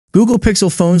Google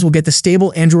Pixel phones will get the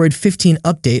stable Android 15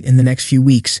 update in the next few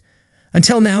weeks.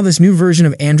 Until now, this new version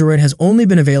of Android has only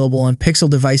been available on Pixel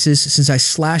devices since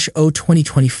I/O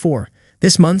 2024.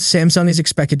 This month, Samsung is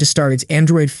expected to start its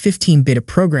Android 15 beta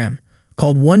program,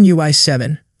 called One UI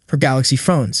 7, for Galaxy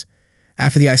phones.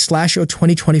 After the I/O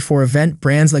 2024 event,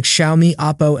 brands like Xiaomi,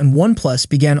 Oppo, and OnePlus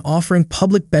began offering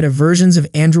public beta versions of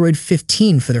Android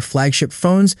 15 for their flagship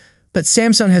phones, but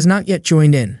Samsung has not yet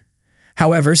joined in.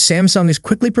 However, Samsung is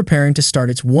quickly preparing to start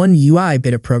its One UI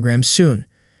beta program soon.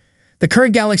 The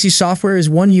current Galaxy software is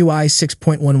One UI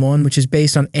 6.11, which is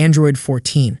based on Android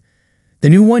 14. The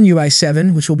new One UI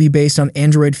 7, which will be based on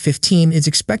Android 15, is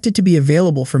expected to be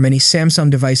available for many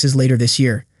Samsung devices later this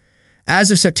year.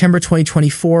 As of September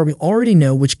 2024, we already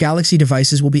know which Galaxy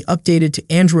devices will be updated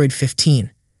to Android 15.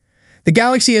 The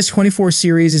Galaxy S24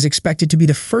 series is expected to be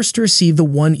the first to receive the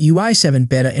One UI 7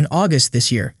 beta in August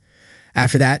this year.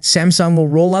 After that, Samsung will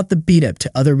roll out the beta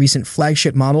to other recent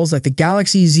flagship models like the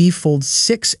Galaxy Z Fold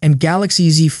 6 and Galaxy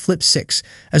Z Flip 6,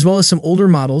 as well as some older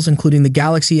models including the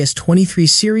Galaxy S23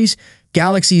 series,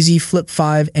 Galaxy Z Flip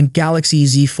 5, and Galaxy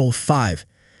Z Fold 5.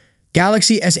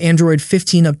 Galaxy S Android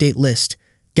 15 update list: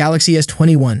 Galaxy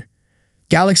S21,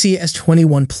 Galaxy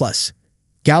S21 Plus,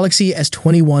 Galaxy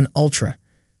S21 Ultra,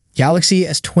 Galaxy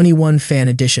S21 Fan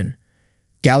Edition,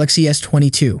 Galaxy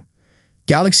S22,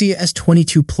 Galaxy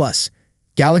S22 Plus,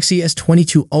 Galaxy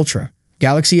S22 Ultra,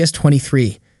 Galaxy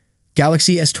S23,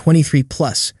 Galaxy S23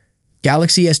 Plus,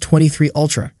 Galaxy S23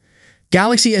 Ultra,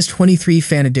 Galaxy S23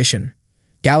 Fan Edition,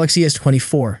 Galaxy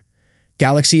S24,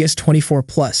 Galaxy S24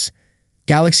 Plus,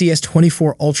 Galaxy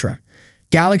S24 Ultra,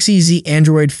 Galaxy Z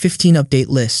Android 15 update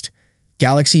list: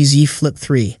 Galaxy Z Flip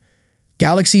 3,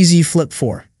 Galaxy Z Flip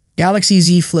 4, Galaxy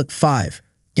Z Flip 5,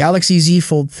 Galaxy Z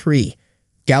Fold 3,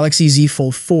 Galaxy Z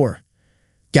Fold 4,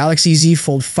 Galaxy Z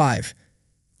Fold 5,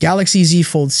 Galaxy Z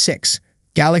Fold 6,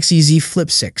 Galaxy Z Flip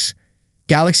 6,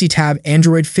 Galaxy Tab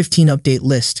Android 15 update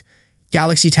list: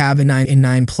 Galaxy Tab 9 and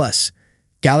 9 Plus,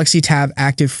 Galaxy Tab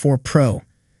Active 4 Pro,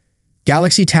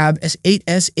 Galaxy Tab S8,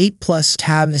 S8 Plus,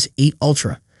 Tab S8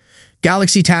 Ultra,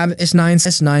 Galaxy Tab S9,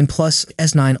 S9 Plus,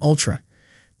 S9 Ultra,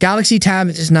 Galaxy Tab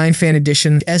S9 Fan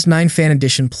Edition, S9 Fan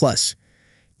Edition Plus,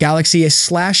 Galaxy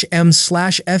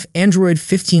S/M/F Android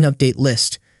 15 update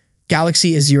list: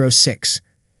 Galaxy A06,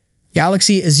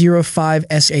 Galaxy A05,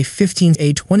 A15,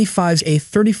 A25,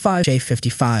 A35,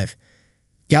 A55,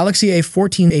 Galaxy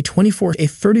A14, A24,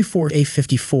 A34,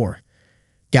 A54,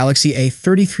 Galaxy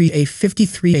A33,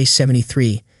 A53,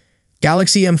 A73,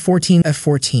 Galaxy M14,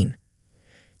 F14,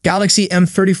 Galaxy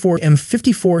M34,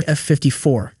 M54,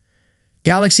 F54,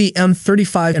 Galaxy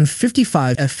M35 and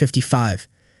 55, F55.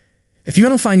 If you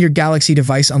don't find your Galaxy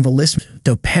device on the list,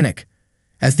 don't panic.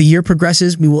 As the year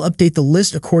progresses, we will update the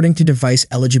list according to device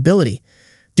eligibility.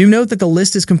 Do note that the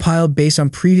list is compiled based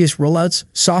on previous rollouts,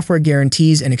 software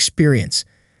guarantees, and experience.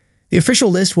 The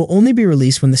official list will only be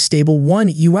released when the stable One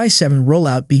UI 7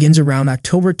 rollout begins around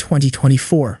October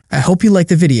 2024. I hope you liked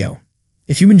the video.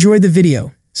 If you enjoyed the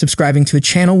video, subscribing to the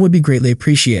channel would be greatly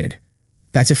appreciated.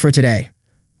 That's it for today.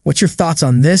 What's your thoughts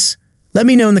on this? Let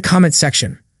me know in the comment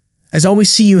section. As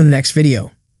always, see you in the next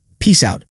video. Peace out.